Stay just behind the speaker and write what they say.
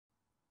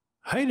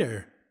Hi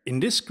there! In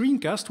this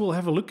screencast we'll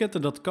have a look at the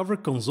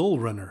dotCover console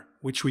runner,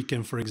 which we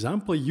can for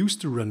example use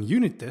to run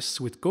unit tests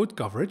with code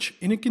coverage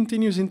in a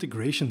continuous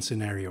integration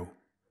scenario.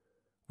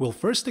 We'll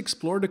first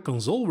explore the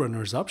console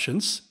runner's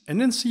options and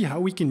then see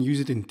how we can use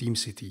it in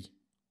TeamCity.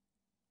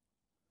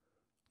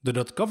 The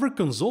dotCover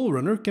console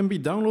runner can be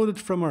downloaded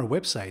from our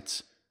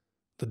website.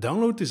 The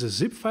download is a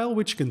zip file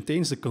which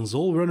contains the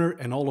console runner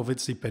and all of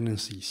its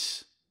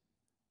dependencies.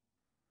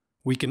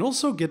 We can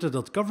also get the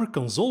dotCover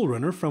console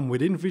runner from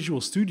within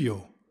Visual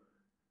Studio.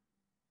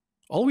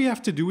 All we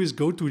have to do is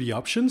go to the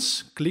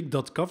options, click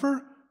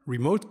dotCover,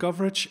 remote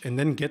coverage and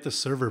then get the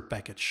server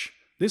package.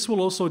 This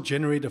will also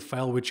generate a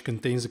file which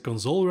contains the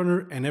console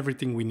runner and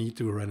everything we need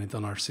to run it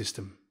on our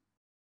system.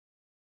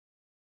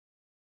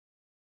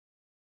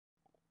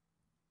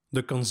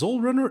 The console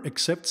runner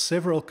accepts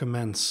several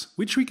commands,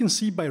 which we can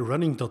see by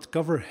running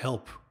dotCover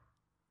help.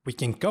 We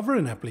can cover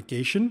an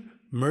application,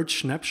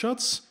 merge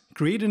snapshots,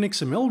 create an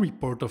XML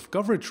report of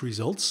coverage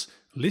results,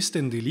 list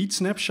and delete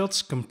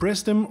snapshots,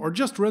 compress them, or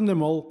just run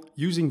them all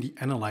using the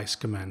Analyse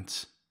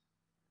command.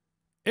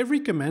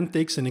 Every command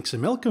takes an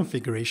XML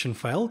configuration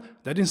file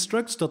that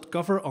instructs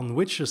dotCover on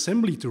which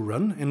assembly to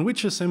run and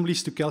which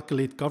assemblies to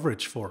calculate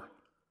coverage for.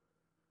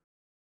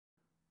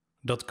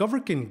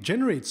 dotCover can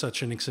generate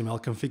such an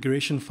XML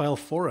configuration file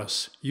for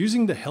us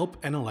using the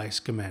help Analyse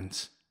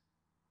command.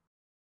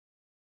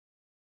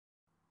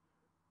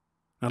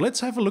 Now let's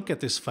have a look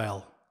at this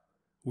file.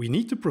 We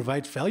need to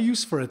provide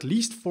values for at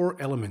least 4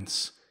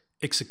 elements: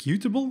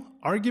 executable,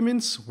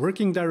 arguments,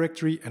 working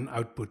directory and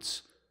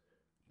outputs.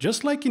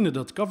 Just like in the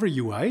dotCover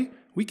UI,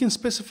 we can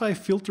specify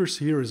filters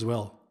here as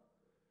well.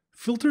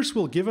 Filters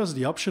will give us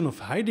the option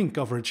of hiding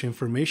coverage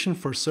information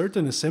for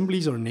certain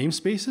assemblies or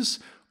namespaces,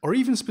 or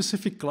even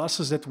specific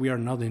classes that we are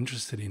not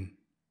interested in.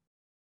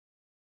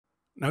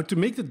 Now to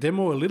make the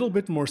demo a little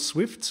bit more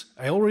swift,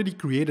 I already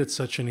created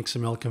such an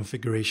XML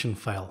configuration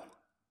file.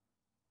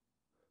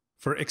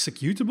 For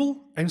executable,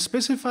 I'm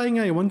specifying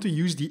I want to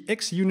use the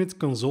XUnit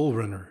console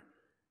runner.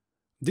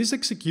 This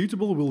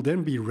executable will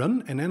then be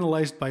run and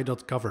analyzed by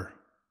dotCover.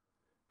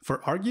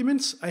 For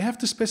arguments, I have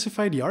to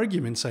specify the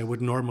arguments I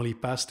would normally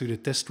pass to the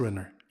test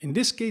runner, in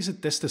this case a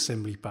test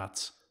assembly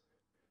path.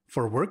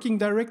 For working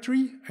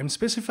directory, I'm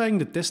specifying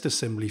the test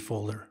assembly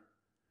folder.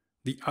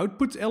 The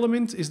output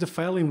element is the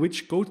file in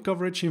which code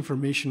coverage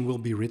information will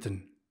be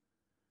written.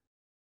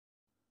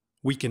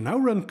 We can now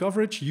run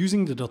coverage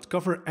using the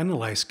dotCover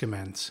Analyse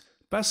command,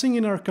 passing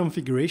in our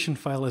configuration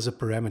file as a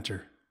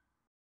parameter.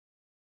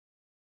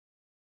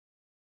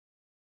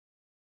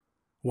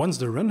 Once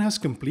the run has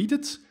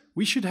completed,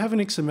 we should have an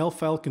XML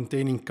file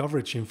containing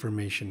coverage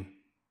information.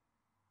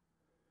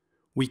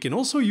 We can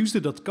also use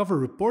the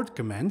dotCover report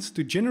command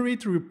to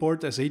generate the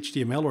report as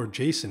HTML or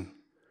JSON.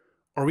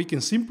 Or we can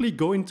simply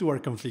go into our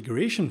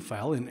configuration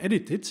file and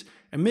edit it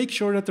and make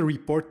sure that the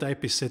report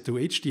type is set to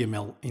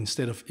HTML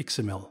instead of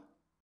XML.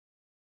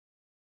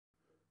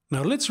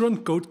 Now let's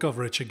run code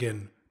coverage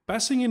again,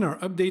 passing in our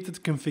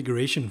updated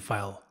configuration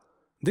file.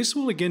 This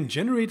will again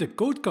generate a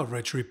code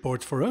coverage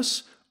report for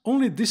us,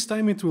 only this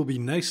time it will be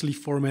nicely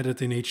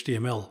formatted in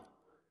HTML.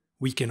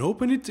 We can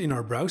open it in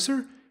our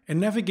browser and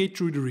navigate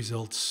through the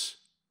results.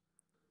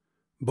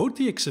 Both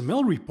the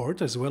XML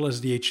report as well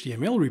as the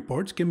HTML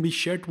report can be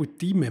shared with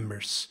team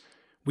members.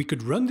 We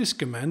could run this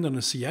command on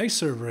a CI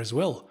server as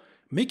well,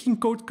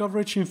 making code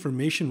coverage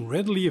information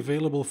readily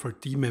available for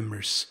team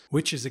members,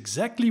 which is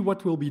exactly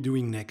what we'll be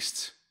doing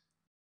next.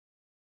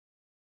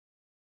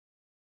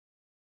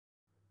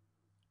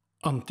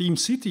 On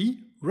TeamCity,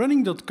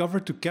 running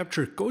dotCover to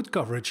capture code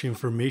coverage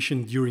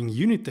information during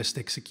unit test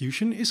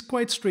execution is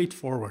quite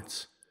straightforward.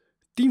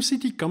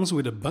 TeamCity comes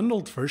with a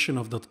bundled version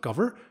of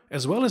dotCover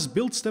as well as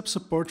build step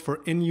support for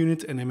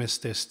NUnit and MS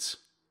tests.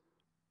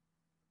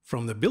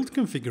 From the build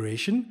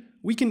configuration,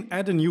 we can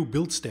add a new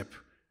build step.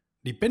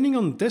 Depending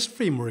on the test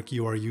framework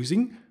you are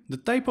using, the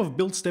type of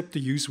build step to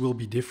use will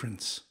be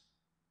different.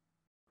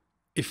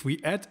 If we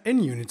add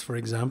NUnit, for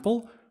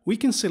example, we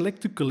can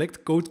select to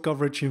collect code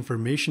coverage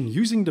information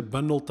using the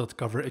bundled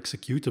dotCover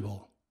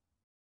executable.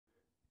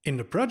 In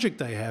the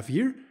project I have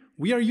here,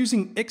 we are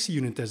using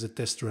XUnit as a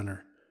test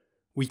runner.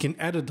 We can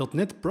add a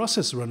 .NET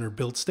Process Runner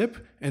build step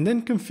and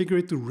then configure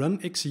it to run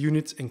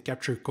XUnit and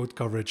capture code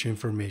coverage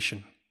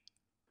information.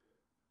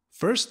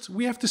 First,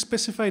 we have to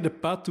specify the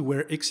path to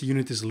where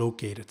XUnit is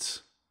located.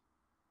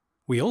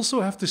 We also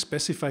have to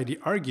specify the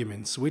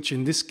arguments, which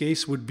in this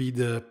case would be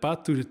the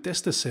path to the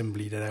test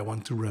assembly that I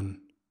want to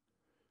run.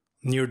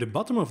 Near the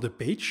bottom of the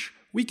page,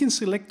 we can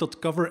select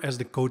dotCover as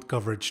the code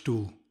coverage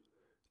tool.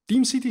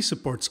 TeamCity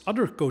supports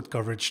other code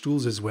coverage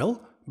tools as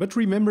well, but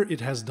remember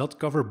it has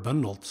dotCover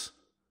bundled.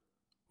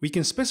 We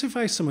can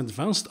specify some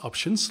advanced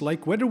options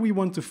like whether we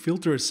want to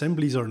filter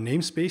assemblies or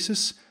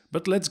namespaces,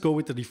 but let's go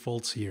with the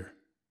defaults here.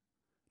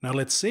 Now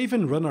let's save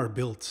and run our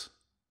build.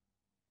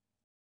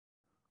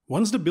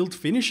 Once the build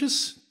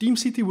finishes,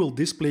 TeamCity will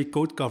display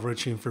code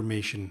coverage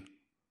information.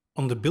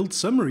 On the build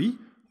summary,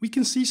 we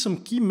can see some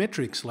key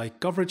metrics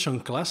like coverage on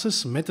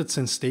classes, methods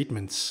and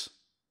statements.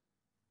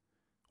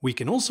 We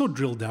can also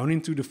drill down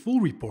into the full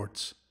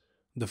report.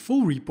 The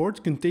full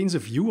report contains a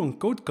view on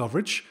code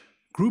coverage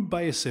grouped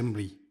by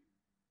assembly.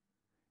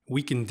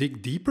 We can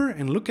dig deeper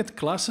and look at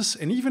classes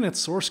and even at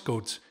source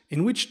code,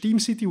 in which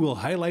TeamCity will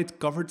highlight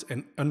covered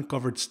and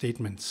uncovered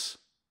statements.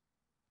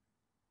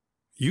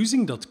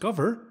 Using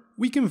dotCover,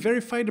 we can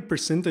verify the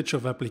percentage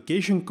of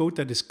application code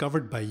that is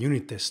covered by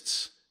unit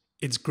tests.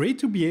 It's great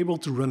to be able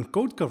to run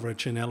code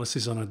coverage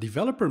analysis on a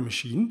developer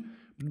machine,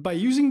 but by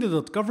using the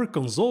dotCover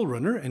console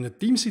runner and the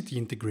TeamCity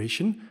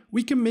integration,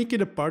 we can make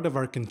it a part of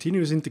our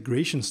continuous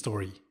integration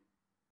story.